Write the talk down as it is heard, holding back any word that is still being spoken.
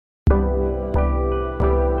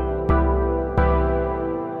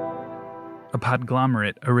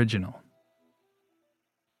Podglomerate original.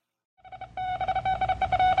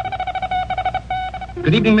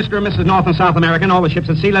 Good evening, Mr. and Mrs. North and South American, all the ships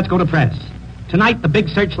at sea. Let's go to press. Tonight, the big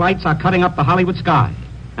searchlights are cutting up the Hollywood sky,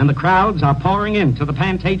 and the crowds are pouring into the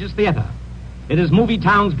Pantages Theater. It is Movie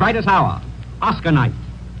Town's brightest hour, Oscar night.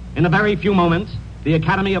 In a very few moments, the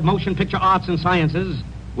Academy of Motion Picture Arts and Sciences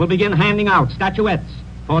will begin handing out statuettes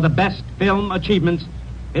for the best film achievements.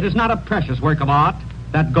 It is not a precious work of art,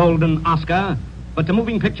 that golden Oscar, but to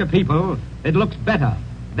moving picture people, it looks better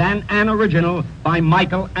than an original by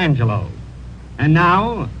Michelangelo. And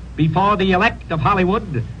now, before the elect of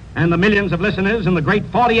Hollywood and the millions of listeners in the great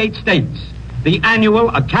 48 states, the annual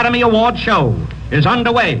Academy Award show is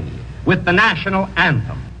underway with the national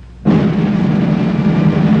anthem.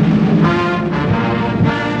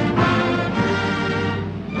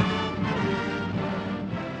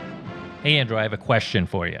 Hey, Andrew, I have a question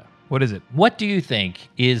for you. What is it? What do you think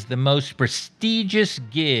is the most prestigious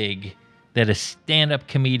gig that a stand-up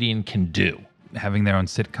comedian can do? Having their own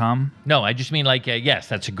sitcom? No, I just mean yes,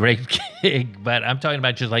 that's a great gig, but I'm talking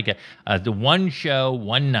about just the one show,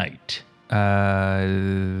 one night.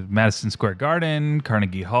 Madison Square Garden,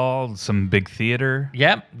 Carnegie Hall, some big theater.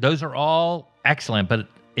 Yep, those are all excellent, but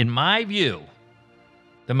in my view,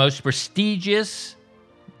 the most prestigious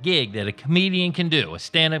gig that a comedian can do, a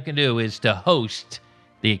stand-up can do, is to host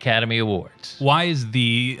the Academy Awards. Why is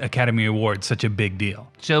the Academy Awards such a big deal?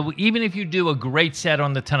 So even if you do a great set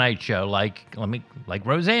on The Tonight Show, like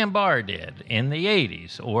Roseanne Barr did in the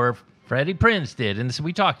 80s, or Freddie Prinze did, and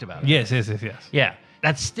we talked about it. Yes. Yeah,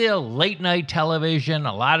 that's still late-night television.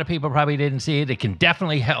 A lot of people probably didn't see it. It can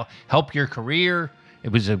definitely help your career.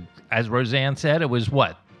 It was, as Roseanne said, it was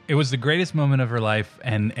what? It was the greatest moment of her life,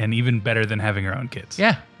 and even better than having her own kids.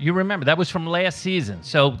 Yeah, you remember. That was from last season.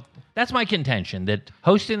 So that's my contention, that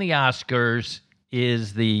hosting the Oscars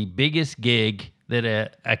is the biggest gig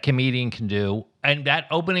that a comedian can do. And that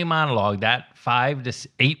opening monologue, that 5 to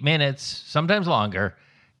 8 minutes, sometimes longer,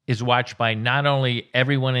 is watched by not only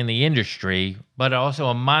everyone in the industry, but also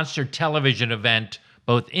a monster television event,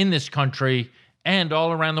 both in this country and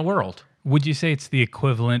all around the world. Would you say it's the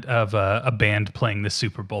equivalent of a band playing the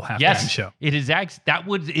Super Bowl halftime show? It is.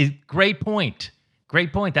 Great point.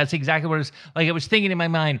 Great point. That's exactly what it is. Like, I was thinking in my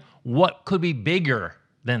mind, what could be bigger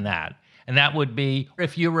than that? And that would be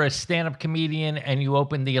if you were a stand-up comedian and you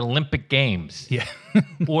opened the Olympic Games. Yeah.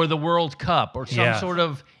 Or the World Cup or some sort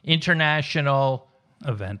of international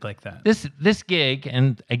event like that. This gig,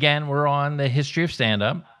 and again, we're on the history of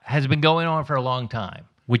stand-up, has been going on for a long time,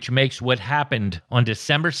 which makes what happened on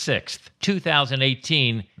December 6th,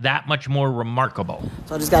 2018, that much more remarkable.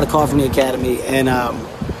 So I just got a call from the Academy, and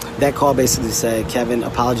that call basically said, Kevin,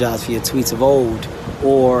 apologize for your tweets of old,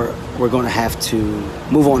 or we're going to have to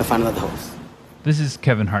move on and find another host. This is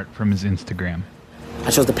Kevin Hart from his Instagram.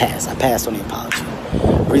 I chose to pass. I passed on the apology.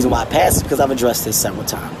 The reason why I passed is because I've addressed this several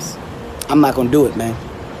times. I'm not going to do it, man.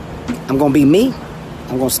 I'm going to be me.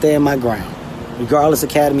 I'm going to stand my ground. Regardless,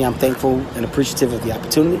 Academy, I'm thankful and appreciative of the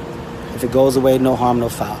opportunity. If it goes away, no harm, no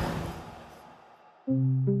foul.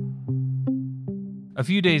 A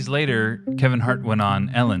few days later, Kevin Hart went on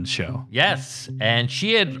Ellen's show. Yes, and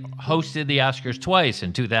she had hosted the Oscars twice,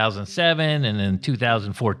 in 2007 and in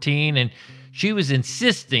 2014, and she was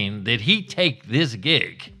insisting that he take this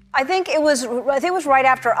gig. I think it was right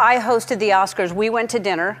after I hosted the Oscars. We went to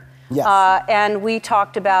dinner. Yes. And we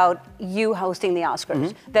talked about you hosting the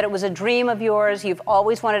Oscars, that it was a dream of yours. You've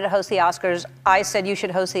always wanted to host the Oscars. I said you should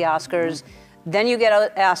host the Oscars. Then you get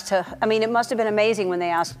asked to, it must have been amazing when they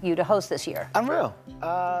asked you to host this year. Unreal.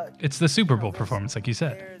 It's the Super Bowl performance, like you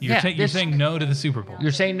said. You're saying no to the Super Bowl.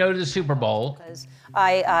 You're saying no to the Super Bowl. Because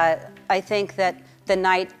I think that the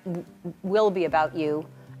night will be about you,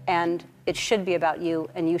 and it should be about you,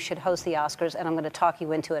 and you should host the Oscars, and I'm going to talk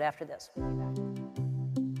you into it after this.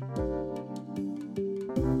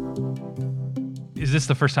 Is this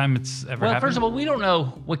the first time it's ever happened? Well, first of all, we don't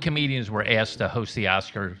know what comedians were asked to host the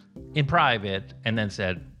Oscars in private and then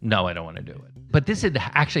said, no, I don't want to do it. But this had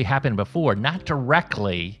actually happened before, not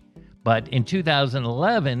directly, but in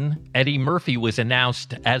 2011, Eddie Murphy was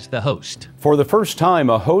announced as the host. For the first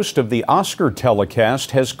time, a host of the Oscar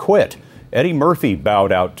telecast has quit. Eddie Murphy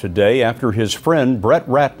bowed out today after his friend Brett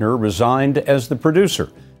Ratner resigned as the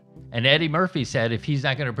producer. And Eddie Murphy said, if he's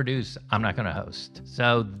not going to produce, I'm not going to host.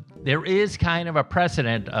 So there is kind of a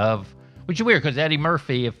precedent of, which is weird because Eddie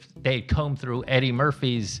Murphy, if they had combed through Eddie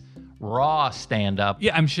Murphy's raw stand-up.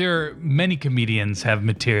 Yeah, I'm sure many comedians have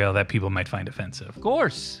material that people might find offensive. Of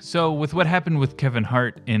course. So with what happened with Kevin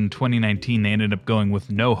Hart in 2019, they ended up going with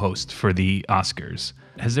no host for the Oscars.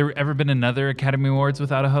 Has there ever been another Academy Awards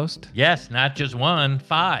without a host? Yes, not just one,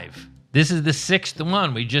 5. This is the 6th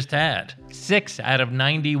one we just had. 6 out of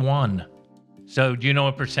 91. So do you know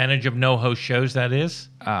what percentage of no-host shows that is?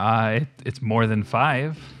 It's more than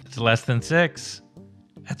 5. It's less than 6.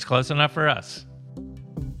 That's close enough for us.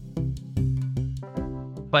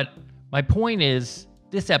 But my point is,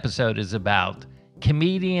 this episode is about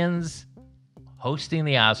comedians hosting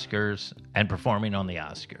the Oscars and performing on the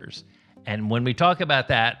Oscars. And when we talk about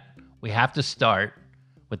that, we have to start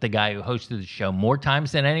with the guy who hosted the show more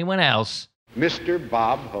times than anyone else, Mr.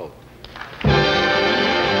 Bob Hope.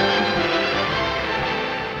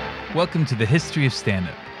 Welcome to the History of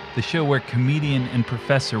Stand-Up, the show where comedian and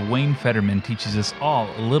professor Wayne Fetterman teaches us all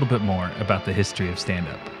a little bit more about the history of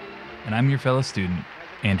stand-up. And I'm your fellow student,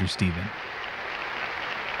 Andrew Stephen.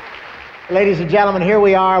 Ladies and gentlemen, here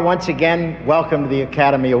we are once again. Welcome to the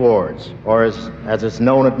Academy Awards, or as it's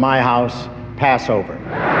known at my house, Passover.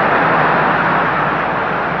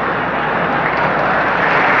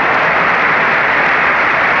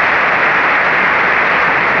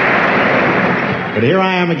 But here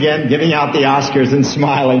I am again, giving out the Oscars and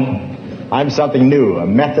smiling. I'm something new, a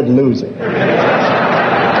method loser.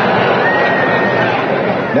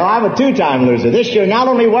 No, I'm a two-time loser. This year, not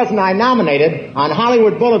only wasn't I nominated, on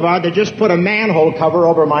Hollywood Boulevard, they just put a manhole cover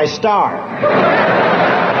over my star.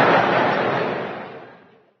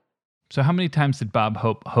 So how many times did Bob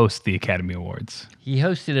Hope host the Academy Awards? he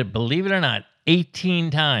hosted it, believe it or not,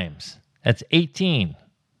 18 times. That's 18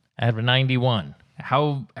 out of 91.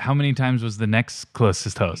 How many times was the next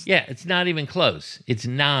closest host? Yeah, it's not even close. It's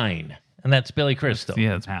 9. And that's Billy Crystal.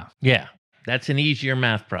 Yeah, it's half. Yeah, that's an easier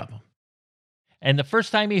math problem. And the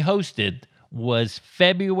first time he hosted was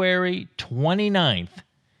February 29th,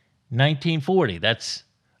 1940.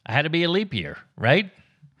 I had to be a leap year, right?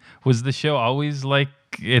 Was the show always like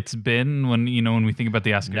it's been when we think about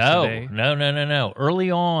the Oscars today? No.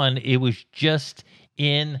 Early on, it was just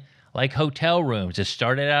in like hotel rooms. It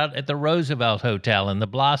started out at the Roosevelt Hotel and the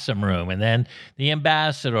Blossom Room, and then the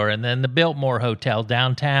Ambassador, and then the Biltmore Hotel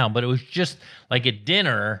downtown. But it was just like a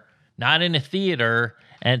dinner, not in a theater.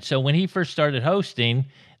 And so when he first started hosting,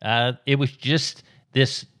 it was just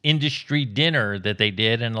this industry dinner that they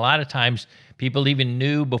did. And a lot of times people even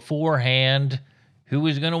knew beforehand who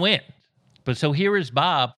was going to win. But so here is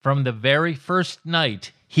Bob from the very first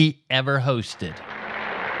night he ever hosted.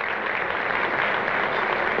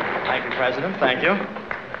 Thank you, President. Thank you.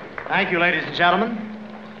 Thank you, ladies and gentlemen.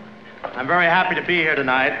 I'm very happy to be here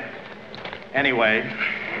tonight. Anyway.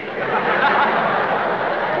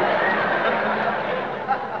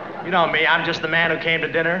 You know me, I'm just the man who came to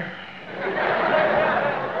dinner.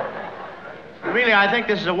 Really, I think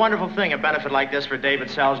this is a wonderful thing, a benefit like this for David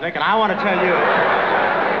Selznick, and I want to tell you,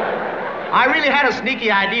 I really had a sneaky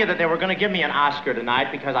idea that they were going to give me an Oscar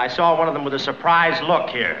tonight because I saw one of them with a surprised look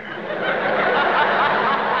here.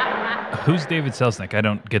 Who's David Selznick? I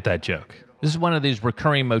don't get that joke. This is one of these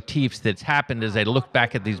recurring motifs that's happened as I look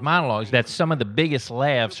back at these monologues, that some of the biggest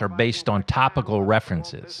laughs are based on topical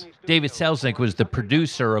references. David Selznick was the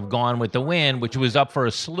producer of Gone with the Wind, which was up for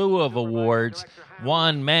a slew of awards,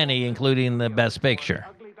 won many, including the Best Picture.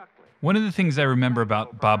 One of the things I remember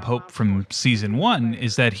about Bob Hope from season 1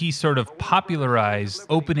 is that he sort of popularized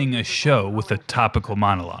opening a show with a topical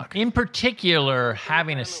monologue. In particular,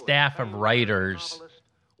 having a staff of writers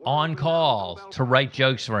on call to write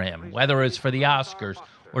jokes for him, whether it's for the Oscars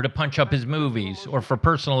or to punch up his movies or for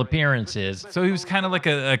personal appearances. So he was kind of like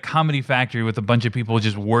a comedy factory with a bunch of people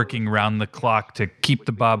just working around the clock to keep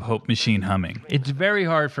the Bob Hope machine humming. It's very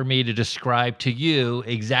hard for me to describe to you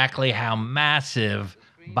exactly how massive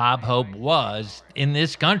Bob Hope was in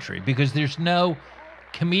this country because there's no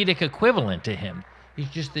comedic equivalent to him. He's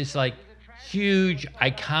just this like huge,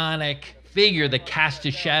 iconic figure that cast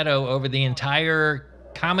a shadow over the entire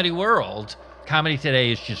comedy world. Comedy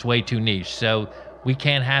today is just way too niche, so we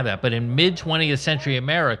can't have that. But in mid-20th century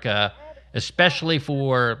America, especially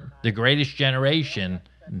for the greatest generation,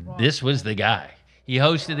 this was the guy. He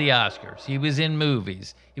hosted the Oscars. He was in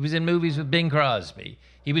movies. He was in movies with Bing Crosby.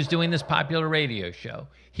 He was doing this popular radio show.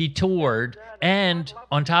 He toured, and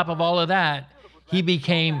on top of all of that, he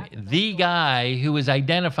became the guy who was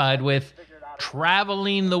identified with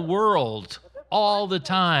traveling the world all the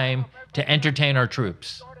time to entertain our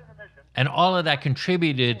troops. And all of that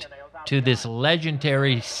contributed to this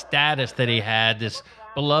legendary status that he had, this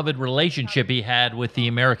beloved relationship he had with the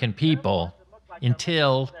American people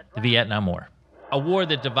until the Vietnam War. A war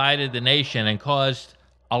that divided the nation and caused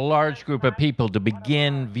a large group of people to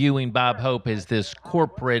begin viewing Bob Hope as this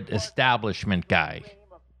corporate establishment guy.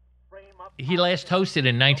 He last hosted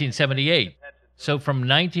in 1978. So from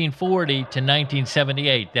 1940 to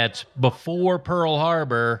 1978, that's before Pearl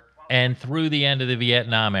Harbor and through the end of the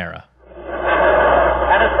Vietnam era.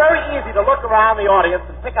 around the audience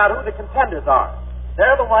and pick out who the contenders are.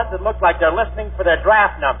 They're the ones that look like they're listening for their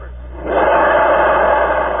draft numbers.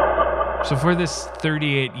 So for this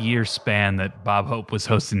 38-year span that Bob Hope was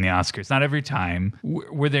hosting the Oscars, not every time,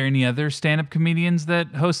 were there any other stand-up comedians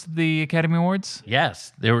that hosted the Academy Awards?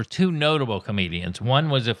 Yes, there were two notable comedians. One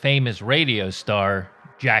was a famous radio star,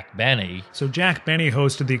 Jack Benny. So Jack Benny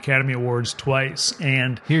hosted the Academy Awards twice,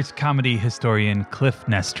 and here's comedy historian Cliff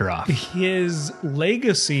Nesteroff. His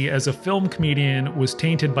legacy as a film comedian was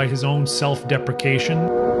tainted by his own self-deprecation.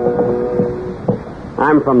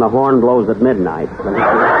 I'm from the Horn Blows at Midnight.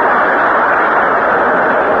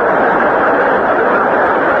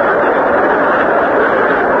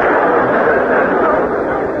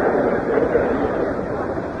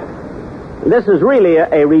 This is really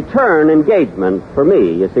a return engagement for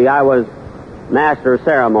me. You see, I was Master of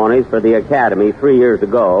Ceremonies for the Academy 3 years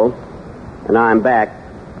ago, and I'm back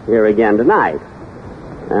here again tonight.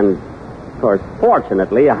 And, of course,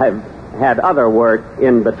 fortunately, I've had other work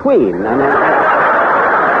in between.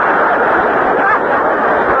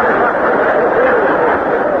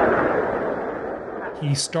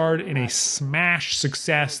 He starred in a smash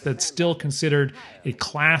success that's still considered a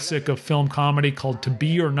classic of film comedy called To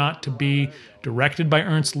Be or Not to Be, directed by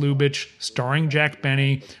Ernst Lubitsch, starring Jack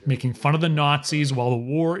Benny, making fun of the Nazis while the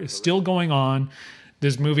war is still going on.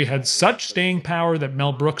 This movie had such staying power that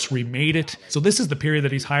Mel Brooks remade it. So this is the period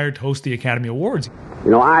that he's hired to host the Academy Awards.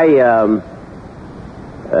 You know, I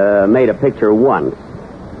made a picture once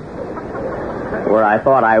where I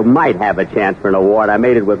thought I might have a chance for an award. I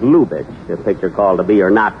made it with Lubitsch, a picture called To Be or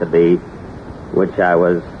Not to Be, which I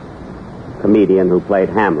was a comedian who played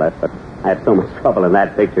Hamlet, but I had so much trouble in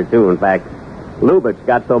that picture, too. In fact, Lubitsch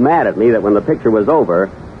got so mad at me that when the picture was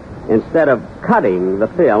over, instead of cutting the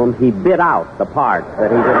film, he bit out the parts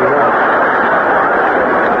that he didn't want.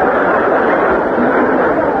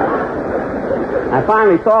 I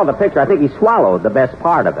finally saw the picture. I think he swallowed the best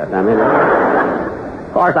part of it. I mean,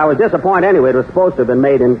 of course, I was disappointed anyway. It was supposed to have been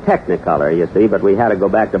made in Technicolor, you see, but we had to go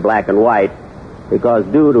back to black and white because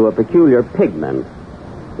due to a peculiar pigment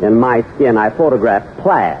in my skin, I photographed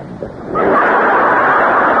plaid.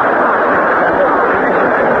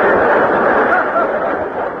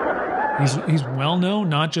 He's well known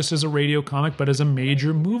not just as a radio comic, but as a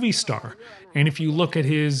major movie star. And if you look at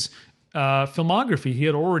his filmography, he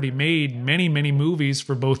had already made many, many movies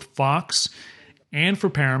for both Fox and for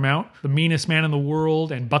Paramount. The Meanest Man in the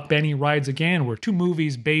World and Buck Benny Rides Again were two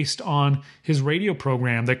movies based on his radio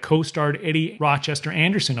program that co-starred Eddie Rochester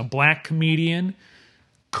Anderson, a black comedian,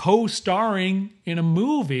 co-starring in a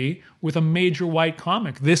movie with a major white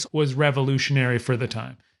comic. This was revolutionary for the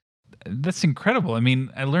time. That's incredible. I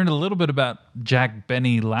mean, I learned a little bit about Jack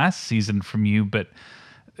Benny last season from you, but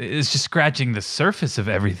it's just scratching the surface of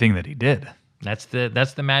everything that he did. That's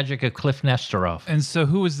the magic of Cliff Nesteroff. And so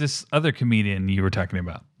who was this other comedian you were talking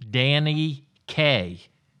about? Danny Kaye.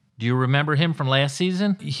 Do you remember him from last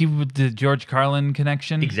season? He with the George Carlin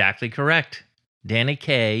connection? Exactly correct. Danny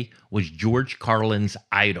Kaye was George Carlin's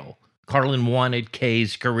idol. Carlin wanted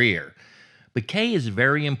Kaye's career. But Kaye is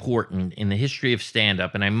very important in the history of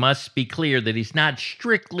stand-up, and I must be clear that he's not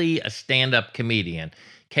strictly a stand-up comedian.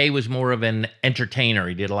 Kaye was more of an entertainer.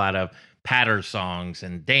 He did a lot of patter songs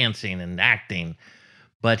and dancing and acting.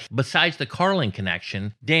 But besides the Carlin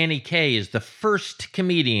connection, Danny Kaye is the first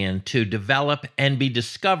comedian to develop and be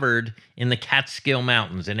discovered in the Catskill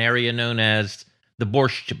Mountains, an area known as the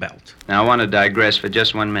Borscht Belt. Now, I want to digress for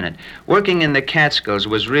just 1 minute. Working in the Catskills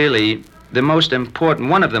was really the most important,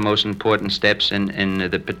 one of the most important steps in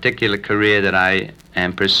the particular career that I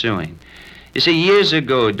am pursuing. You see, years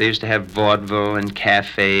ago, they used to have vaudeville and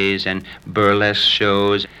cafes and burlesque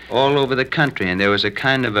shows all over the country, and there was a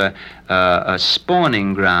kind of a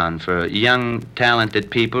spawning ground for young, talented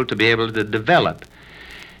people to be able to develop.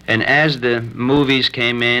 And as the movies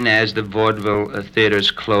came in, as the vaudeville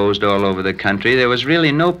theaters closed all over the country, there was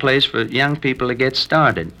really no place for young people to get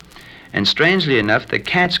started. And strangely enough, the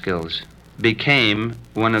Catskills became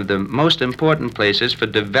one of the most important places for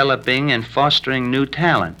developing and fostering new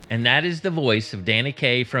talent. And that is the voice of Danny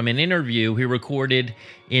Kaye from an interview he recorded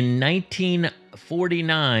in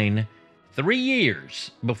 1949, 3 years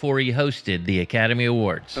before he hosted the Academy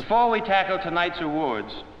Awards. Before we tackle tonight's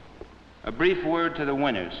awards, a brief word to the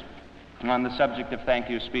winners on the subject of thank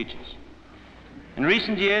you speeches. In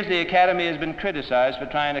recent years, the Academy has been criticized for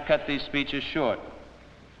trying to cut these speeches short.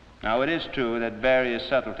 Now, it is true that various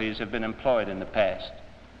subtleties have been employed in the past,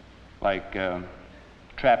 like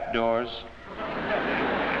trapdoors,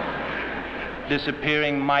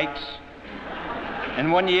 disappearing mics,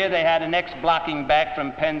 and one year they had an ex blocking back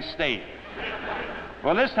from Penn State.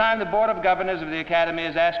 Well, this time the Board of Governors of the Academy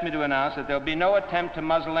has asked me to announce that there'll be no attempt to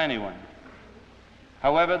muzzle anyone.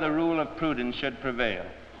 However, the rule of prudence should prevail.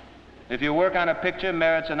 If your work on a picture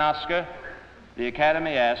merits an Oscar, the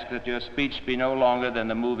Academy asks that your speech be no longer than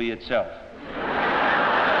the movie itself.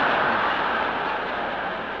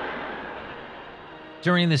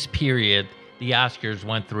 During this period, the Oscars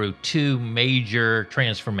went through two major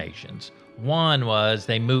transformations. One was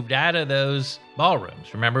they moved out of those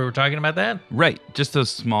ballrooms. Remember we were talking about that? Right, just those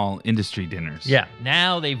small industry dinners. Yeah.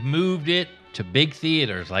 Now they've moved it to big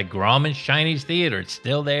theaters like Grauman's Chinese Theater. It's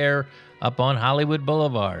still there up on Hollywood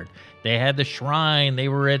Boulevard. They had the Shrine. They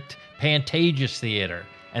were at Pantages Theater.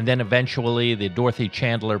 And then eventually the Dorothy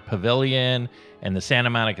Chandler Pavilion and the Santa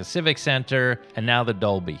Monica Civic Center, and now the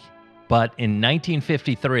Dolby. But in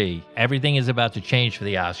 1953, everything is about to change for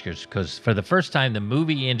the Oscars because for the first time, the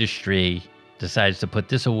movie industry decides to put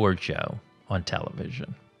this award show on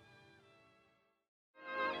television.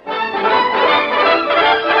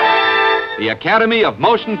 The Academy of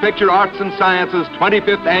Motion Picture Arts and Sciences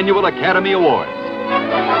 25th Annual Academy Awards.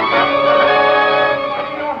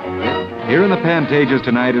 Here in the Pantages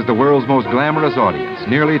tonight is the world's most glamorous audience,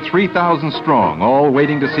 nearly 3,000 strong, all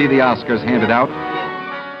waiting to see the Oscars handed out.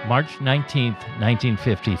 March 19th,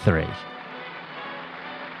 1953.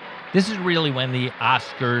 This is really when the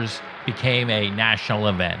Oscars became a national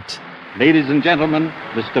event. Ladies and gentlemen,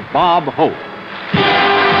 Mr. Bob Hope.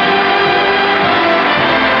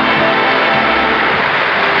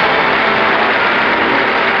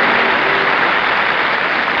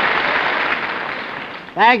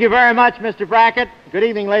 Thank you very much, Mr. Brackett. Good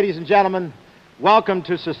evening, ladies and gentlemen. Welcome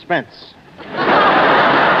to Suspense.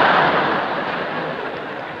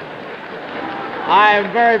 I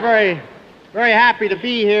am very happy to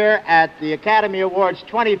be here at the Academy Awards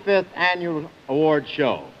 25th Annual Award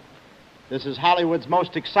Show. This is Hollywood's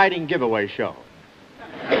most exciting giveaway show.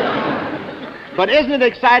 But isn't it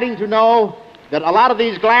exciting to know that a lot of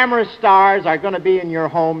these glamorous stars are going to be in your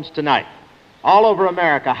homes tonight? All over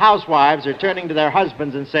America, housewives are turning to their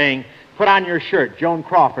husbands and saying, "Put on your shirt, Joan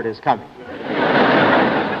Crawford is coming."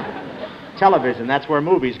 Television, that's where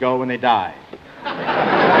movies go when they die.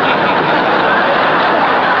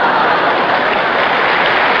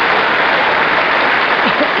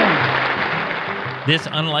 This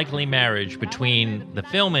unlikely marriage between the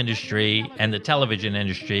film industry and the television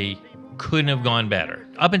industry couldn't have gone better.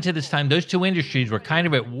 Up until this time, those two industries were kind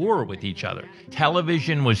of at war with each other.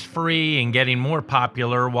 Television was free and getting more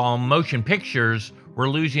popular, while motion pictures were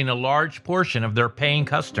losing a large portion of their paying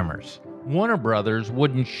customers. Warner Brothers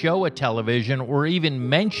wouldn't show a television or even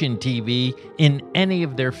mention TV in any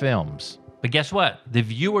of their films. But guess what? The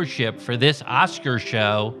viewership for this Oscar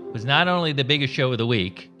show was not only the biggest show of the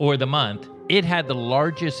week or the month, it had the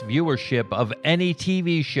largest viewership of any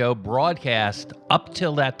TV show broadcast up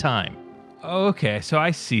till that time. Okay, so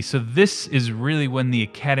I see. So this is really when the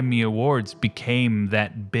Academy Awards became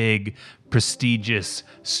that big, prestigious,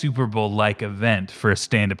 Super Bowl-like event for a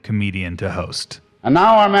stand-up comedian to host. And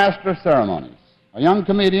now our master of ceremonies, a young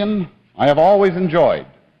comedian I have always enjoyed.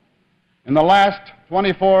 In the last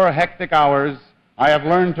 24 hectic hours, I have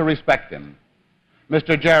learned to respect him,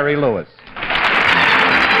 Mr. Jerry Lewis.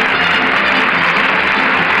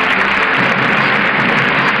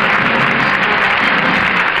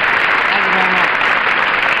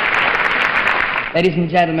 Ladies and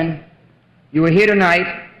gentlemen, you are here tonight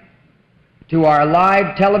to our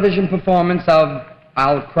live television performance of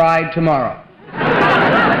I'll Cry Tomorrow.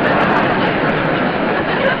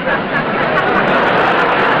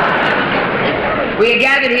 We are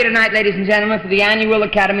gathered here tonight, ladies and gentlemen, for the annual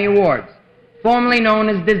Academy Awards, formerly known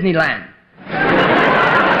as Disneyland.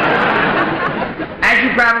 As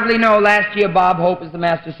you probably know, last year Bob Hope was the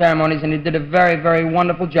master of ceremonies, and he did a very, very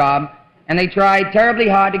wonderful job. And they tried terribly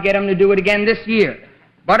hard to get him to do it again this year.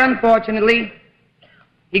 But unfortunately,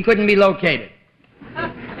 he couldn't be located.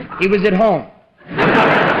 He was at home.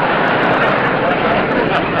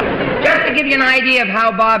 Just to give you an idea of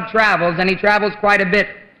how Bob travels, and he travels quite a bit,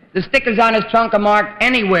 the stickers on his trunk are marked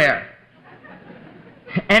anywhere.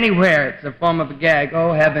 Anywhere. It's a form of a gag.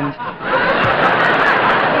 Oh, heavens.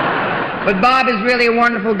 But Bob is really a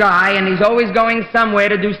wonderful guy, and he's always going somewhere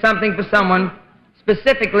to do something for someone,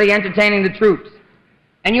 specifically entertaining the troops.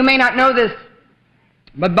 And you may not know this,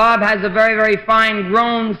 but Bob has a very, very fine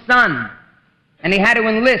grown son, and he had to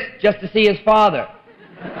enlist just to see his father.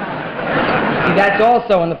 See, that's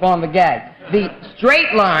also in the form of a gag. The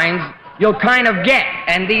straight lines you'll kind of get,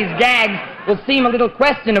 and these gags will seem a little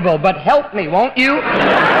questionable, but help me, won't you?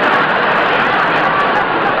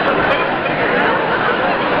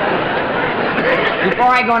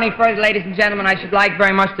 Before I go any further, ladies and gentlemen, I should like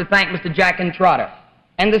very much to thank Mr. Jack and Trotter.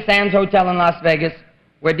 and the Sands Hotel in Las Vegas,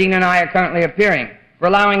 where Dean and I are currently appearing, for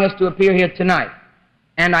allowing us to appear here tonight.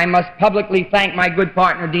 And I must publicly thank my good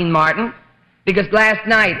partner, Dean Martin, because last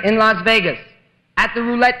night in Las Vegas, at the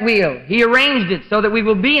roulette wheel, he arranged it so that we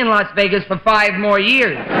will be in Las Vegas for 5 more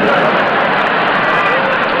years.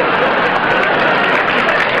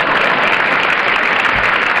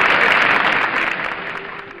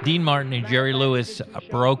 Dean Martin and Jerry Lewis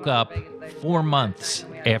broke up 4 months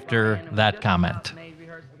after that comment.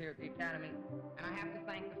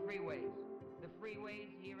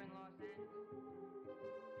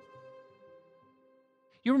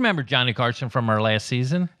 You remember Johnny Carson from our last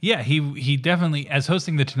season? Yeah, he definitely, as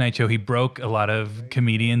hosting The Tonight Show, he broke a lot of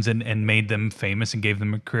comedians and made them famous and gave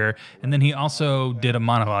them a career. And then he also did a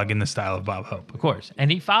monologue in the style of Bob Hope. Of course.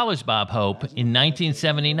 And he follows Bob Hope in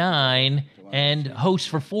 1979 and hosts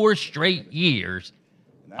for 4 straight years.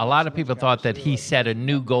 A lot of people thought that he set a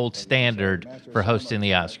new gold standard for hosting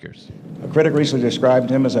the Oscars. A critic recently described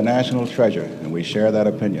him as a national treasure, and we share that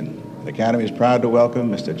opinion. The Academy is proud to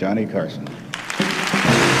welcome Mr. Johnny Carson.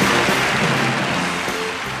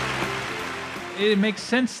 It makes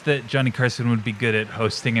sense that Johnny Carson would be good at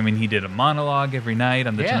hosting. I mean, he did a monologue every night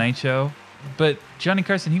on The Tonight Show. But Johnny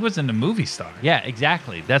Carson, he wasn't a movie star. Yeah,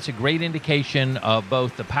 exactly. That's a great indication of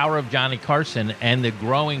both the power of Johnny Carson and the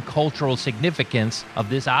growing cultural significance of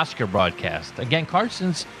this Oscar broadcast. Again,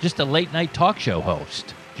 Carson's just a late-night talk show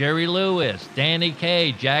host. Jerry Lewis, Danny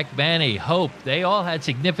Kaye, Jack Benny, Hope, they all had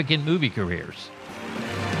significant movie careers.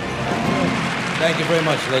 Thank you very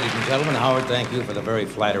much, ladies and gentlemen. Howard, thank you for the very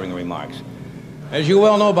flattering remarks. As you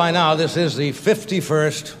well know by now, this is the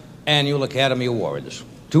 51st Annual Academy Awards.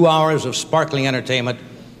 2 hours of sparkling entertainment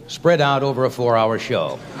spread out over a 4-hour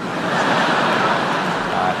show.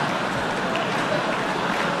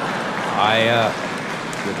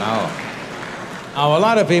 Now, a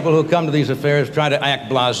lot of people who come to these affairs try to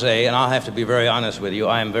act blasé, and I'll have to be very honest with you.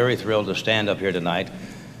 I am very thrilled to stand up here tonight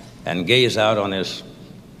and gaze out on this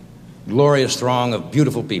glorious throng of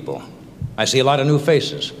beautiful people. I see a lot of new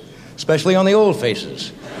faces, especially on the old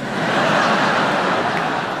faces.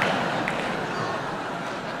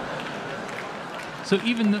 So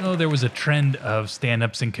even though there was a trend of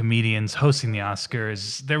stand-ups and comedians hosting the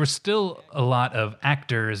Oscars, there was still a lot of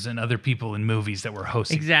actors and other people in movies that were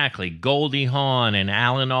hosting. Exactly. Goldie Hawn and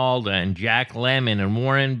Alan Alda and Jack Lemmon and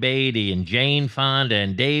Warren Beatty and Jane Fonda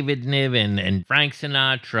and David Niven and Frank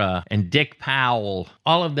Sinatra and Dick Powell.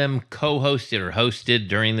 All of them co-hosted or hosted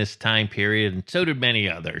during this time period, and so did many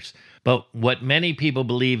others. But what many people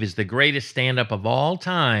believe is the greatest stand-up of all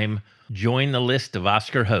time joined the list of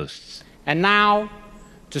Oscar hosts. And now,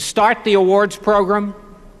 to start the awards program,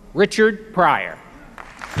 Richard Pryor.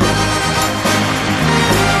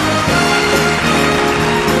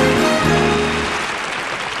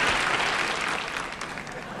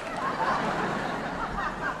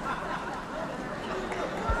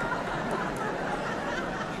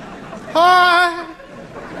 Hi!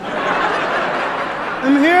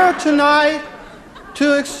 I'm here tonight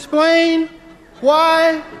to explain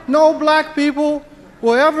why no black people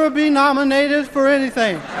will ever be nominated for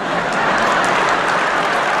anything.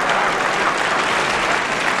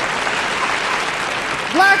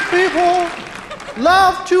 Black people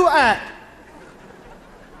love to act.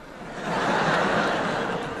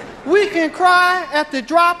 We can cry at the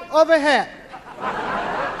drop of a hat.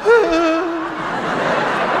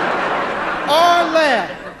 Or laugh.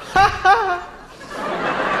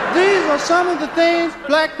 These are some of the things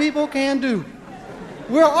black people can do.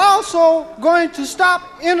 We're also going to stop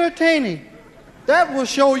entertaining. That will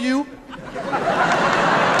show you.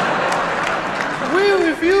 We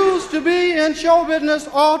refuse to be in show business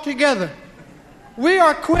altogether. We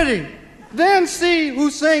are quitting. Then see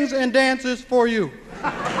who sings and dances for you. You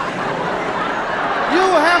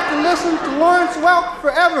will have to listen to Lawrence Welk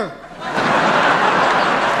forever.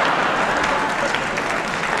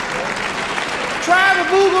 Try to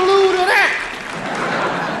boogaloo to that.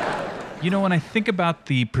 You know, when I think about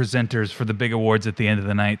the presenters for the big awards at the end of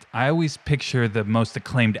the night, I always picture the most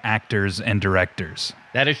acclaimed actors and directors.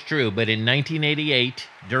 That is true, but in 1988,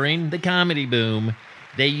 during the comedy boom,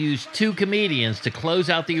 they used 2 comedians to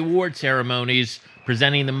close out the award ceremonies,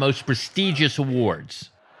 presenting the most prestigious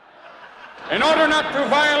awards. In order not to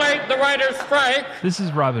violate the writer's strike, This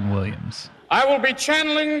is Robin Williams. I will be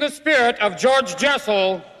channeling the spirit of George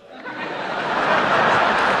Jessel.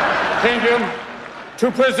 Thank you. To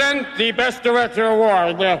present the Best Director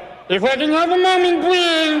Award. If I can have a moment,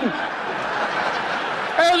 please.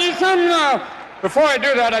 Hey, you come now. Before I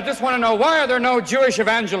do that, I just want to know, why are there no Jewish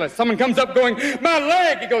evangelists? Someone comes up going, my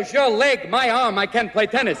leg. He goes, your leg, my arm. I can't play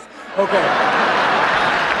tennis. Okay.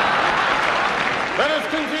 Let us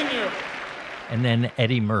continue. And then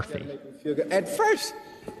Eddie Murphy. Feel good. At first,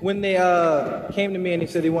 when they came to me and they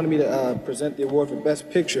said they wanted me to present the award for Best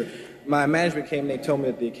Picture, my management came and they told me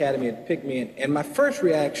that the Academy had picked me, and my first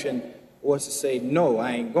reaction was to say, no,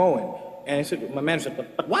 I ain't going. And I said, my manager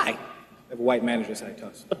said, but why? I have a white manager, so I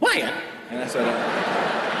told him, but why? And I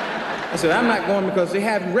said, I'm not going because they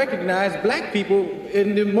haven't recognized black people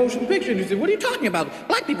in the motion picture industry. What are you talking about?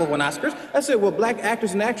 Black people won Oscars. I said, well, black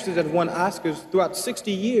actors and actresses that have won Oscars throughout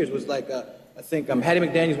 60 years was like, I think Hattie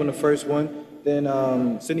McDaniels won the first one, then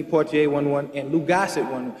Sidney Poitier won one, and Lou Gossett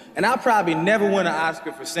won one. And I'll probably never win an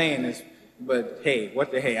Oscar for saying this, but hey,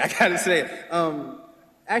 what the hey, I gotta say it.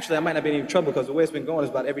 Actually, I might not be in any trouble because the way it's been going is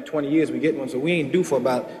about every 20 years we get one, so we ain't due for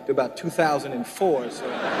about 2004, so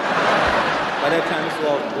by that time it's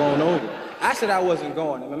all blown over. I said I wasn't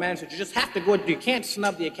going, and my manager said, you just have to go, you can't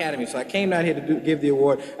snub the Academy. So I came down here to give the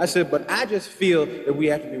award. I said, but I just feel that we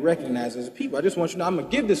have to be recognized as a people. I just want you to know I'm gonna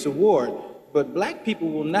give this award, but black people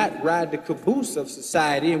will not ride the caboose of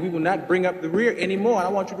society, and we will not bring up the rear anymore, and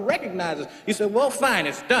I want you to recognize us. He said, well, fine,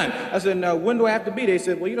 it's done. I said, now, when do I have to be there? He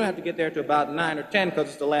said, well, you don't have to get there till about 9 or 10 because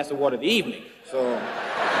it's the last award of the evening. So,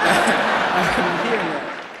 I'm hearing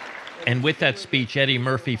that. And with that speech, Eddie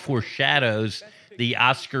Murphy foreshadows the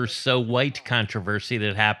Oscars So White controversy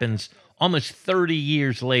that happens almost 30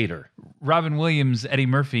 years later. Robin Williams, Eddie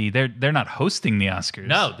Murphy, they're not hosting the Oscars.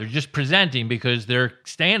 No, they're just presenting because they're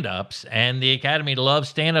stand-ups, and the Academy loves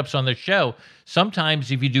stand-ups on the show.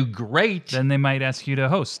 Sometimes if you do great, then they might ask you to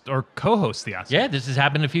host or co-host the Oscars. Yeah, this has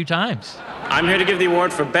happened a few times. I'm here to give the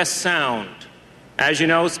award for Best Sound. As you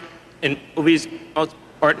know, in movies, art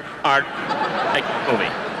like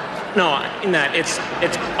movie. No, in that it's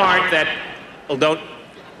art that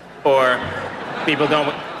people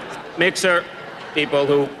don't mixer, people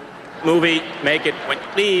who movie make it when you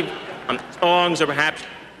leave on songs or perhaps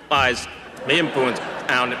lies the influence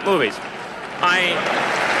sound in movies.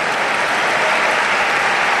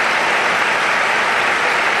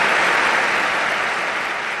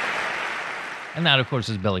 And that, of course,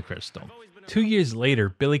 is Billy Crystal. 2 years later,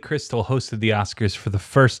 Billy Crystal hosted the Oscars for the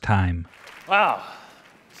first time. Wow.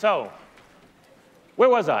 So, where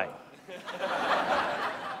was I?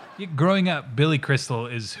 Growing up, Billy Crystal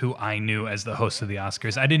is who I knew as the host of the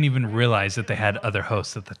Oscars. I didn't even realize that they had other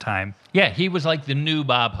hosts at the time. Yeah, he was like the new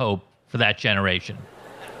Bob Hope for that generation.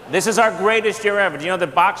 This is our greatest year ever. Do you know the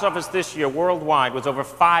box office this year worldwide was over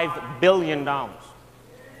 $5 billion?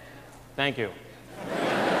 Thank you.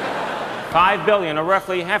 $5 billion, or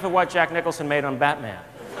roughly half of what Jack Nicholson made on Batman.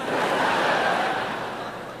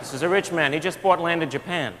 This is a rich man. He just bought land in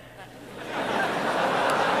Japan.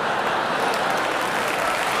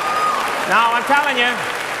 Now, I'm telling you,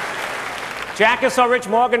 Jack is so rich,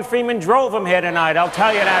 Morgan Freeman drove him here tonight. I'll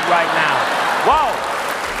tell you that right now. Whoa!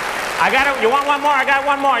 I got it. You want one more? I got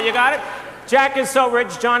one more. You got it? Jack is so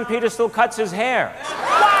rich, John Peter still cuts his hair.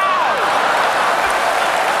 Wow!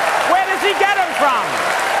 Where does he get him from?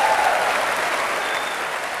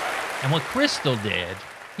 And what Crystal did,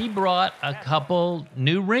 he brought a couple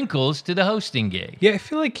new wrinkles to the hosting gig. Yeah, I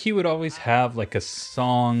feel like he would always have like a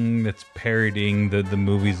song that's parodying the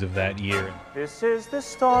movies of that year. This is the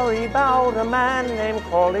story about a man named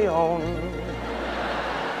Corleone.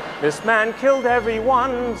 This man killed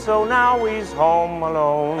everyone, so now he's home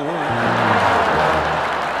alone.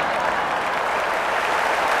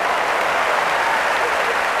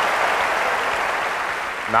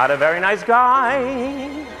 Not a very nice guy.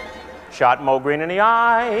 Shot Mo Green in the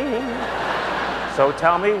eye. So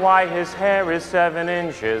tell me why his hair is 7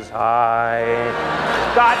 inches high.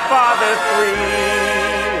 Godfather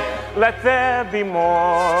 3, let there be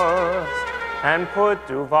more. And put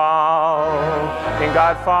Duval in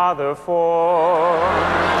Godfather 4.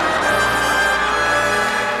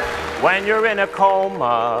 When you're in a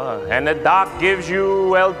coma and the doc gives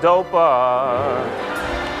you L-Dopa,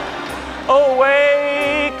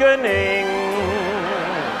 awakening.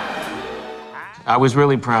 I was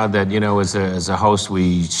really proud that, as a host,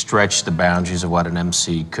 we stretched the boundaries of what an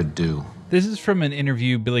MC could do. This is from an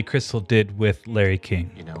interview Billy Crystal did with Larry King.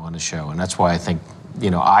 On the show. And that's why I think,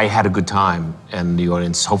 I had a good time, and the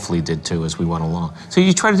audience hopefully did too as we went along. So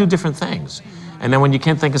you try to do different things. And then when you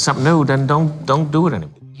can't think of something new, then don't do it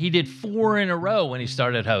anymore. He did 4 in a row when he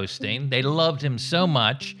started hosting. They loved him so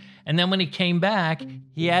much. And then when he came back,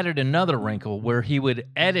 he added another wrinkle where he would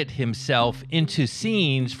edit himself into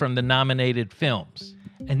scenes from the nominated films.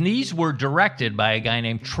 And these were directed by a guy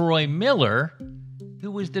named Troy Miller,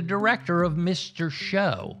 who was the director of Mr.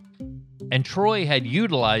 Show. And Troy had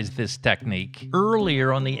utilized this technique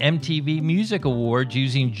earlier on the MTV Music Awards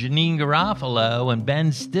using Janeane Garofalo and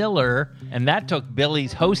Ben Stiller, and that took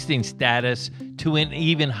Billy's hosting status to an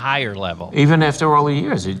even higher level. Even after all the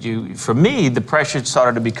years, for me, the pressure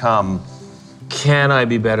started to become, can I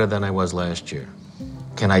be better than I was last year?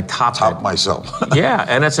 Can I top myself? Yeah,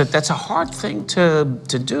 and that's a hard thing to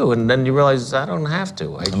do, and then you realize I don't have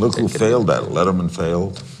to. And look who failed at it. Letterman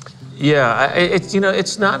failed. Yeah,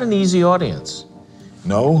 it's not an easy audience.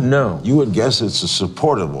 No? No. You would guess it's a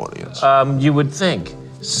supportive audience. You would think.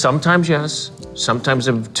 Sometimes yes, sometimes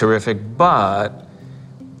they're terrific, but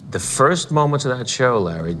the first moments of that show,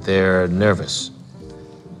 Larry, they're nervous.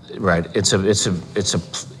 Right, it's a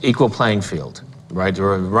equal playing field. Right, the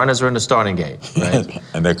runners are in the starting gate, right?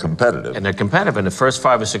 And they're competitive. And they're competitive. In the first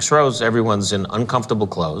 5 or 6 rows, everyone's in uncomfortable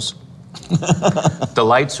clothes. The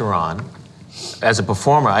lights are on. As a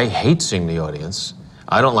performer, I hate seeing the audience.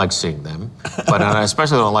 I don't like seeing them. But I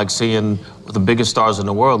especially don't like seeing the biggest stars in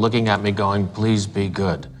the world looking at me going, please be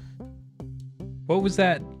good. What was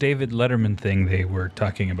that David Letterman thing they were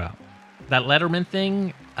talking about? That Letterman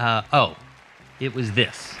thing? It was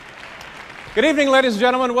this. Good evening, ladies and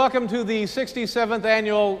gentlemen. Welcome to the 67th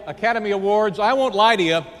Annual Academy Awards. I won't lie to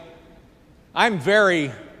you. I'm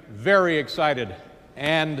very, very excited.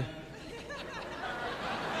 And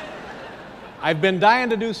I've been dying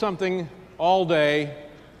to do something all day,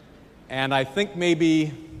 and I think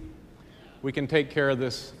maybe we can take care of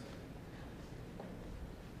this.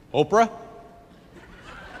 Oprah?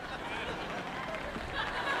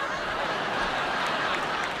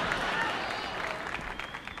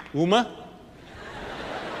 Uma?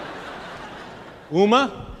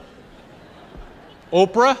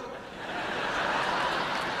 Oprah?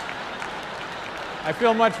 I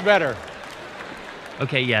feel much better.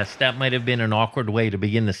 Okay, yes, that might have been an awkward way to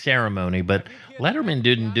begin the ceremony, but Letterman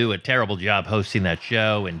didn't do a terrible job hosting that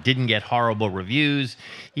show and didn't get horrible reviews.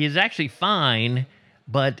 He is actually fine,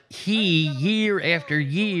 but he, year after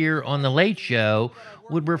year on The Late Show,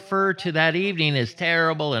 would refer to that evening as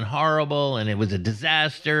terrible and horrible, and it was a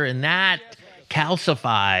disaster, and that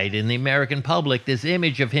calcified in the American public this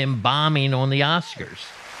image of him bombing on the Oscars.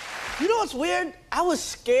 You know what's weird? I was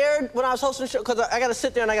scared when I was hosting the show because I got to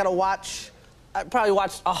sit there and I got to watch. I probably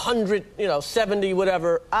watched 100, 70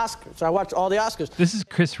 whatever Oscars. So I watched all the Oscars. This is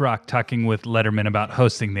Chris Rock talking with Letterman about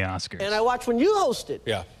hosting the Oscars. And I watched when you hosted.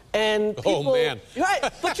 Yeah. And people, oh, man.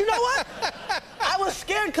 Right, but you know what? I was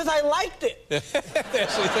scared because I liked it. It's a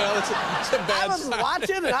bad I was sign.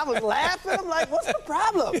 watching and I was laughing. I'm like, what's the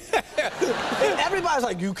problem? And everybody's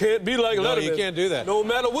like, you can't be like Letterman. No, you can't do that. No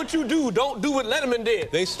matter what you do, don't do what Letterman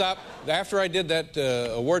did. They stopped, after I did that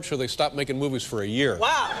award show, they stopped making movies for a year.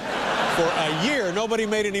 Wow. For a year, nobody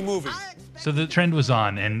made any movies. So the trend was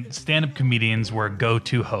on, and stand-up comedians were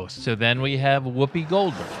go-to hosts. So then we have Whoopi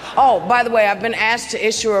Goldberg. Oh, by the way, I've been asked to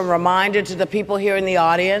issue a reminder to the people here in the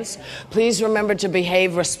audience. Please remember to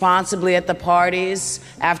behave responsibly at the parties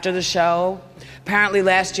after the show. Apparently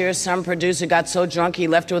last year, some producer got so drunk he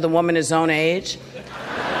left with a woman his own age.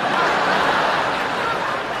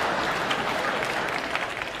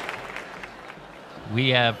 We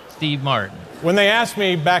have Steve Martin. When they asked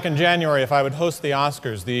me back in January if I would host the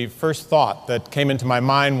Oscars, the first thought that came into my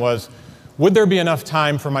mind was, would there be enough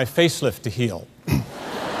time for my facelift to heal?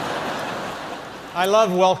 I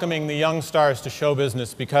love welcoming the young stars to show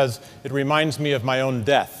business because it reminds me of my own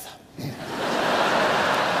death.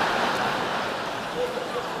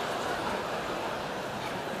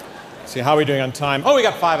 See, how are we doing on time? Oh, we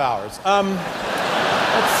got 5 hours.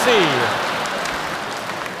 Let's see.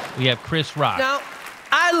 We have Chris Rock. Now,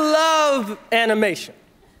 I love animation.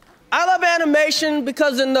 I love animation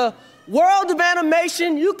because in the world of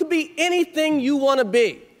animation, you can be anything you want to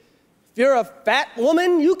be. If you're a fat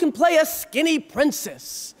woman, you can play a skinny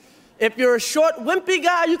princess. If you're a short, wimpy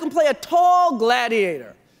guy, you can play a tall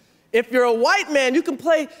gladiator. If you're a white man, you can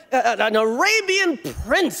play an Arabian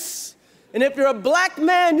prince. And if you're a black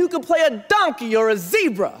man, you can play a donkey or a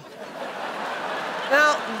zebra.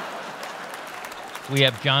 Now, we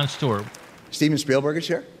have Jon Stewart. Steven Spielberg is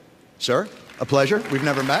here. Sir, a pleasure. We've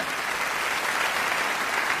never met.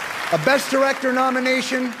 A Best Director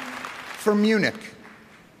nomination for Munich.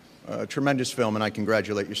 A tremendous film, and I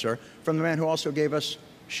congratulate you, sir, from the man who also gave us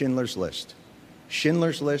Schindler's List.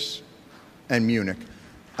 Schindler's List and Munich.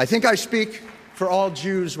 I think I speak for all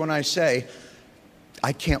Jews when I say,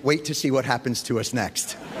 I can't wait to see what happens to us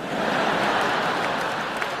next.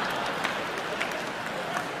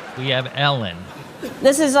 We have Ellen.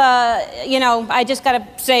 This is, I just got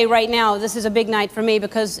to say right now, this is a big night for me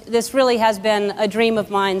because this really has been a dream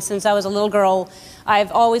of mine since I was a little girl.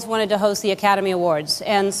 I've always wanted to host the Academy Awards,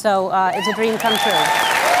 and so it's a dream come true.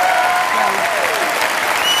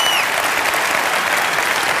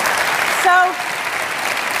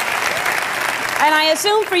 And I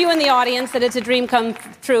assume for you in the audience that it's a dream come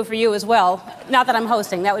true for you as well. Not that I'm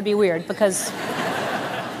hosting. That would be weird because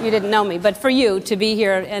you didn't know me. But for you to be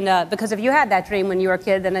here, and because if you had that dream when you were a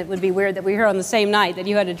kid, then it would be weird that we're here on the same night, that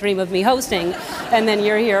you had a dream of me hosting, and then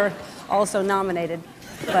you're here also nominated.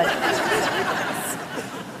 But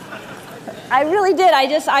I really did.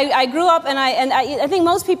 I grew up, and I think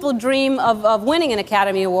most people dream of winning an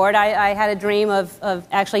Academy Award. I had a dream of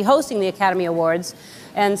actually hosting the Academy Awards.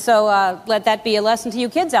 And so let that be a lesson to you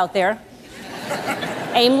kids out there.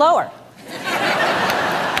 Aim lower.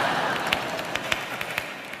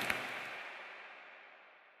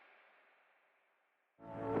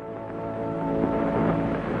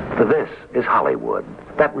 This is Hollywood,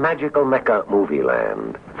 that magical Mecca movie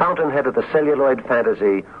land, fountainhead of the celluloid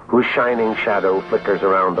fantasy whose shining shadow flickers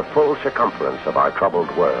around the full circumference of our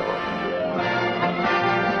troubled world.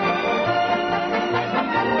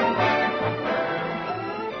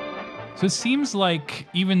 So it seems like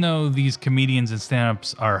even though these comedians and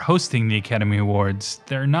stand-ups are hosting the Academy Awards,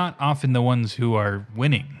 they're not often the ones who are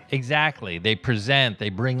winning. Exactly. They present,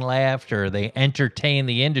 they bring laughter, they entertain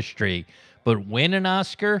the industry. But win an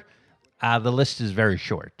Oscar, the list is very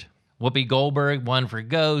short. Whoopi Goldberg won for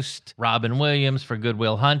Ghost, Robin Williams for Good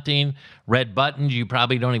Will Hunting, Red Buttons, you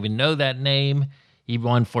probably don't even know that name. He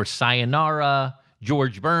won for Sayonara,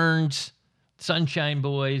 George Burns, Sunshine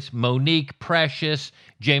Boys, Monique, Precious,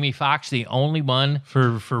 Jamie Foxx, the only one.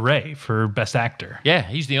 For Ray, for Best Actor. Yeah,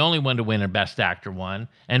 he's the only one to win a Best Actor one.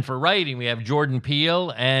 And for writing, we have Jordan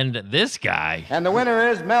Peele and this guy. And the winner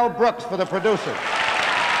is Mel Brooks for The Producer.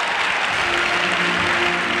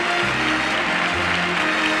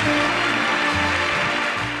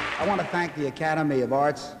 I want to thank the Academy of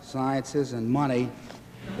Arts, Sciences, and Money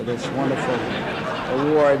for this wonderful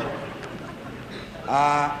award.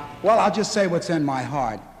 Well, I'll just say what's in my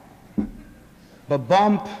heart.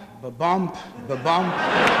 Ba-bump, ba-bump, ba-bump,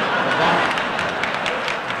 ba-bump.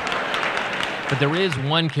 But there is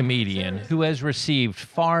one comedian who has received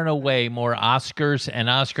far and away more Oscars and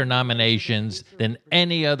Oscar nominations than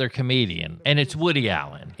any other comedian, and it's Woody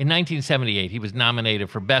Allen. In 1978, he was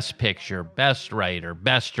nominated for Best Picture, Best Writer,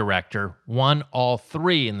 Best Director, won all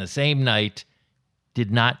three in the same night,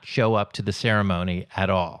 did not show up to the ceremony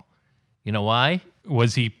at all. You know why?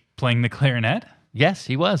 Was he playing the clarinet? Yes,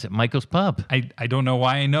 he was at Michael's Pub. I don't know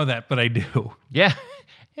why I know that, but I do. Yeah.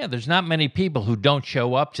 Yeah, there's not many people who don't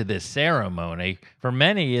show up to this ceremony. For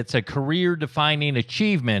many, it's a career-defining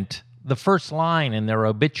achievement, the first line in their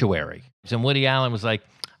obituary. And Woody Allen was like,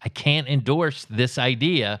 I can't endorse this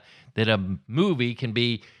idea that a movie can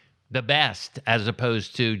be the best as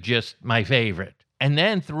opposed to just my favorite. And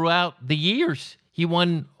then throughout the years, he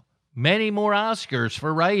won many more Oscars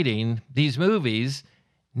for writing these movies,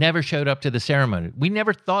 never showed up to the ceremony. We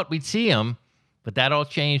never thought we'd see him, but that all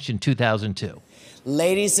changed in 2002.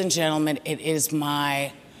 Ladies and gentlemen, it is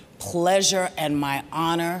my pleasure and my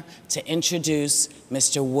honor to introduce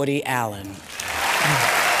Mr. Woody Allen.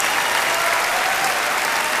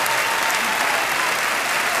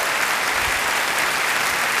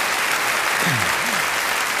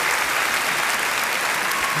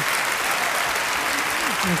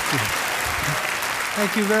 Thank you.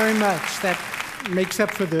 Thank you very much. That makes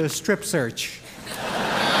up for the strip search.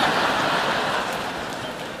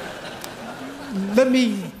 Let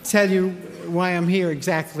me tell you why I'm here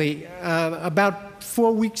exactly. About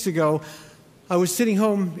 4 weeks ago, I was sitting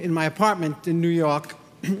home in my apartment in New York,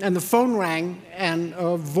 and the phone rang, and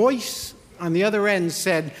a voice on the other end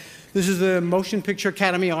said, "This is the Motion Picture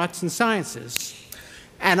Academy Arts and Sciences."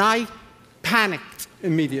 And I panicked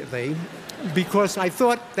immediately because I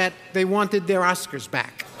thought that they wanted their Oscars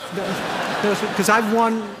back. Because I've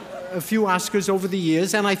won a few Oscars over the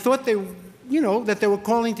years, and I thought that they were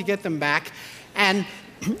calling to get them back. And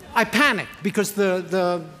I panicked because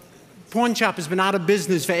the pawn shop has been out of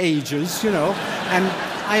business for ages, and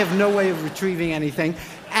I have no way of retrieving anything.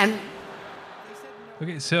 And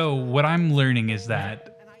okay, so what I'm learning is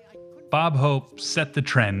that Bob Hope set the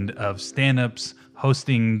trend of stand-ups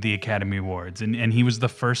hosting the Academy Awards, and he was the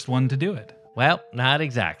first one to do it. Well, not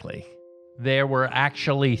exactly. There were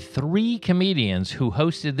actually 3 comedians who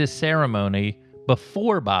hosted this ceremony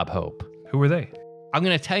before Bob Hope. Who were they? I'm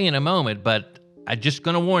going to tell you in a moment, but I'm just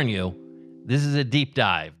going to warn you, this is a deep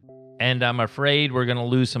dive, and I'm afraid we're going to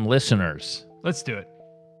lose some listeners. Let's do it.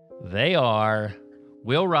 They are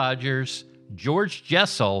Will Rogers, George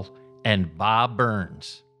Jessel, and Bob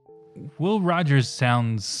Burns. Will Rogers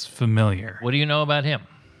sounds familiar. What do you know about him?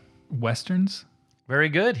 Westerns? Very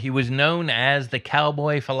good. He was known as the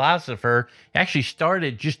cowboy philosopher. He actually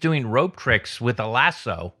started just doing rope tricks with a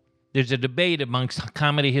lasso. There's a debate amongst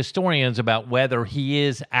comedy historians about whether he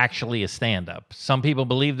is actually a stand-up. Some people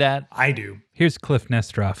believe that. I do. Here's Cliff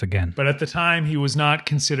Nestroff again. But at the time, he was not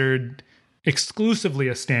considered exclusively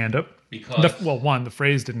a stand-up. Because? One, the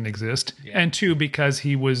phrase didn't exist. Yeah. And two, because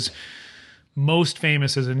he was most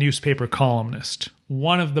famous as a newspaper columnist.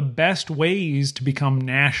 One of the best ways to become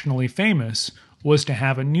nationally famous was to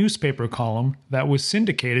have a newspaper column that was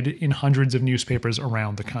syndicated in hundreds of newspapers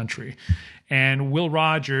around the country. And Will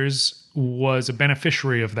Rogers was a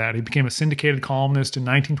beneficiary of that. He became a syndicated columnist in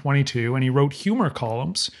 1922, and he wrote humor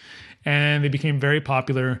columns, and they became very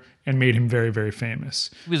popular and made him very, very famous.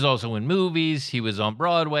 He was also in movies. He was on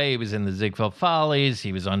Broadway. He was in the Ziegfeld Follies.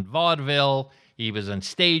 He was on vaudeville. He was on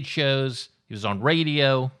stage shows. He was on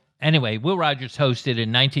radio. Anyway, Will Rogers hosted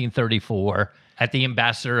in 1934 at the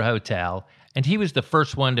Ambassador Hotel, and he was the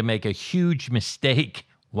first one to make a huge mistake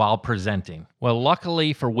while presenting. Well,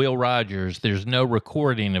 luckily for Will Rogers, there's no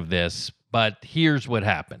recording of this, but here's what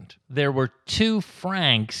happened. There were two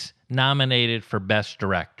Franks nominated for Best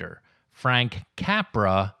Director, Frank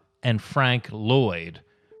Capra and Frank Lloyd.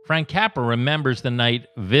 Frank Capra remembers the night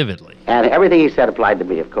vividly. And everything he said applied to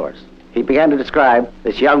me, of course. He began to describe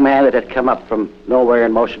this young man that had come up from nowhere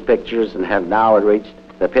in motion pictures and had now reached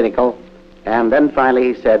the pinnacle. And then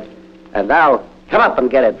finally he said, "And now, come up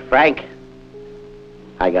and get it, Frank."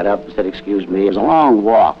 I got up and said, "Excuse me." It was a long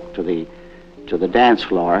walk to the dance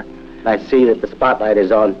floor. I see that the spotlight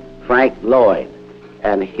is on Frank Lloyd.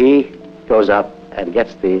 And he goes up and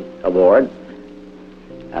gets the award.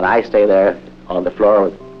 And I stay there on the floor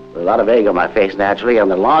with a lot of egg on my face, naturally.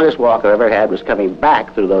 And the longest walk I ever had was coming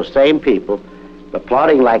back through those same people,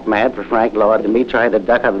 applauding like mad for Frank Lloyd, and me trying to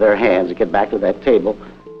duck out of their hands to get back to that table.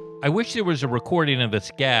 I wish there was a recording of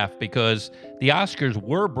this gaffe, because the Oscars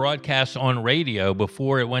were broadcast on radio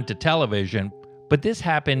before it went to television, but this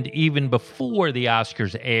happened even before the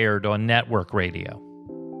Oscars aired on network radio.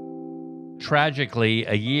 Tragically,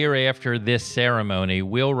 a year after this ceremony,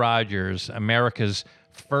 Will Rogers, America's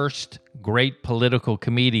first great political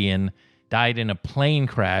comedian, died in a plane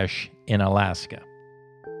crash in Alaska.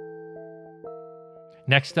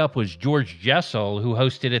 Next up was George Jessel, who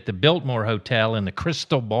hosted at the Biltmore Hotel in the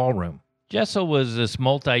Crystal Ballroom. Jessel was this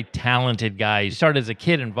multi-talented guy. He started as a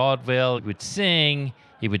kid in vaudeville. He would sing.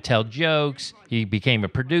 He would tell jokes. He became a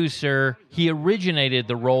producer. He originated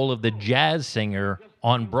the role of the jazz singer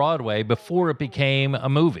on Broadway before it became a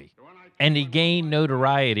movie. And he gained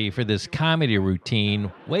notoriety for this comedy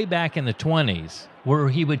routine way back in the 20s, where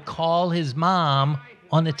he would call his mom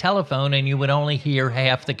on the telephone and you would only hear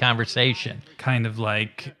half the conversation. Kind of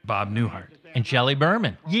like Bob Newhart. And Shelley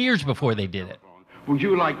Berman, years before they did it. Would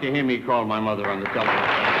you like to hear me call my mother on the telephone?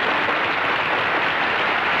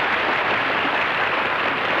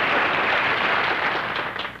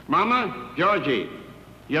 Mama, Georgie,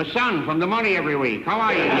 your son from the money every week. How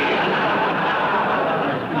are you?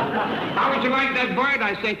 How would you like that bird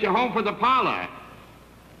I sent you home for the parlor?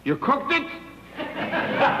 You cooked it?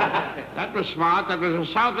 That was smart. That was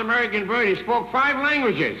a South American bird. He spoke 5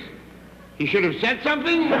 languages. He should have said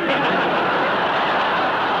something.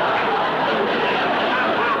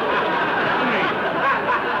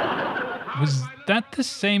 Was that the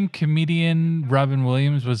same comedian Robin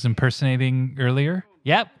Williams was impersonating earlier?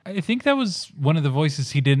 Yep. I think that was one of the voices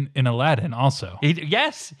he did in Aladdin also.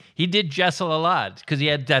 Yes, he did Jessel a lot because he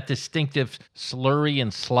had that distinctive slurry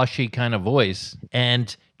and slushy kind of voice.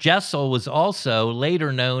 And Jessel was also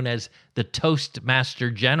later known as the Toastmaster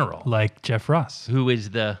General. Like Jeff Ross. Who is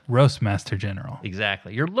the Roastmaster General.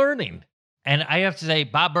 Exactly. You're learning. And I have to say,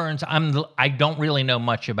 Bob Burns, I don't really know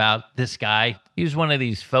much about this guy. He was one of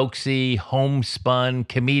these folksy, homespun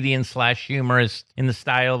comedian/humorist in the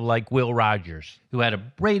style of like Will Rogers, who had a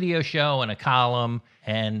radio show and a column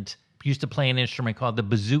and used to play an instrument called the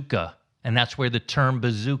bazooka. And that's where the term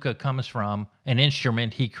bazooka comes from, an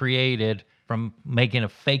instrument he created from making a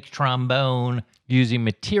fake trombone using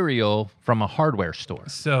material from a hardware store.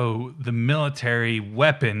 So the military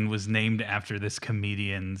weapon was named after this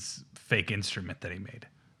comedian's fake instrument that he made.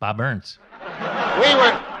 Bob Burns.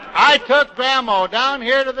 I took Grandma down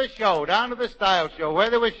here to the show, down to the style show, where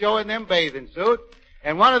they were showing them bathing suits.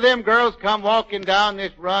 And one of them girls come walking down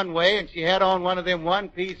this runway, and she had on one of them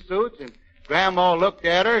one-piece suits, and Grandma looked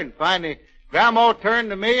at her, and finally Grandma turned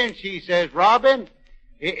to me, and she says, "Robin,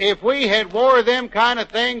 if we had wore them kind of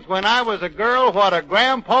things when I was a girl, what a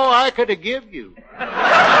grandpa I could have give you."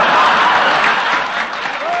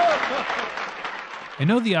 I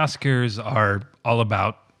know the Oscars are all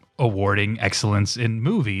about awarding excellence in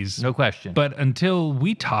movies. No question. But until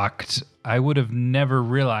we talked, I would have never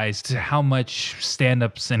realized how much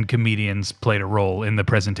stand-ups and comedians played a role in the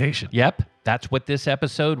presentation. Yep. That's what this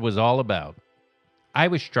episode was all about. I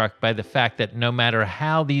was struck by the fact that no matter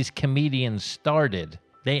how these comedians started,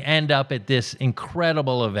 they end up at this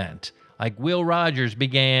incredible event. Like Will Rogers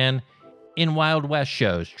began in Wild West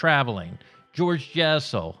shows, traveling. George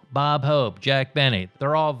Jessel, Bob Hope, Jack Benny,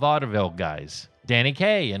 they're all vaudeville guys. Danny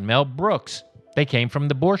Kaye and Mel Brooks, they came from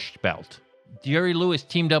the Borscht Belt. Jerry Lewis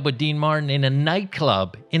teamed up with Dean Martin in a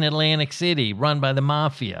nightclub in Atlantic City run by the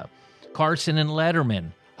Mafia. Carson and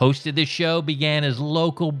Letterman hosted the show, began as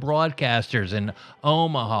local broadcasters in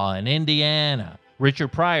Omaha and Indiana. Richard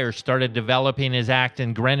Pryor started developing his act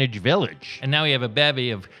in Greenwich Village. And now we have a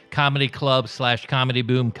bevy of comedy club/comedy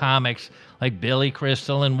boom comics like Billy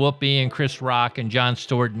Crystal and Whoopi and Chris Rock and Jon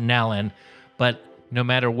Stewart and Ellen. But no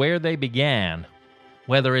matter where they began,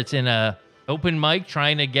 whether it's in a open mic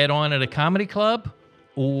trying to get on at a comedy club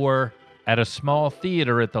or at a small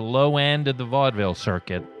theater at the low end of the vaudeville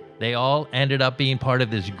circuit, they all ended up being part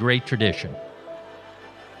of this great tradition.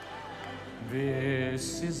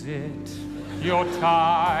 This is it. Your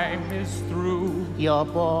time is through. You're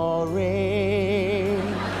boring.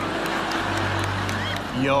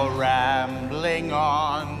 You're rambling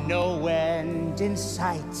on, no end in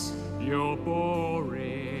sight. You're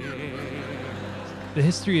boring. The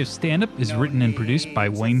History of Stand-Up is written and produced by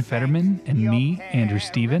Wayne Fetterman and me, Andrew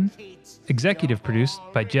Stephen. Executive produced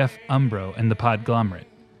by Jeff Umbro and The Podglomerate.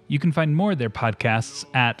 You can find more of their podcasts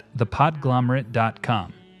at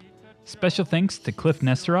thepodglomerate.com. Special thanks to Cliff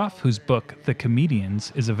Nesteroff, whose book, The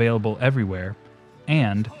Comedians, is available everywhere,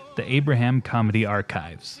 and the Abraham Comedy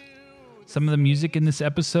Archives. Some of the music in this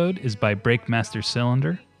episode is by Breakmaster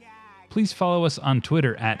Cylinder. Please follow us on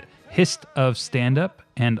Twitter at HistOfStandup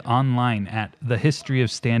and online at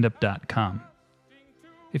thehistoryofstandup.com.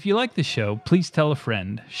 If you like the show, please tell a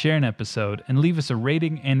friend, share an episode, and leave us a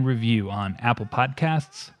rating and review on Apple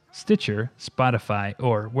Podcasts, Stitcher, Spotify,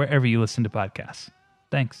 or wherever you listen to podcasts.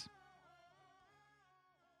 Thanks.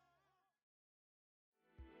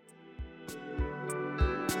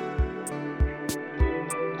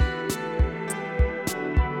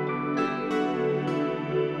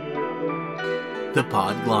 The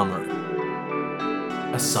Podglomerate,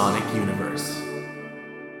 a sonic universe.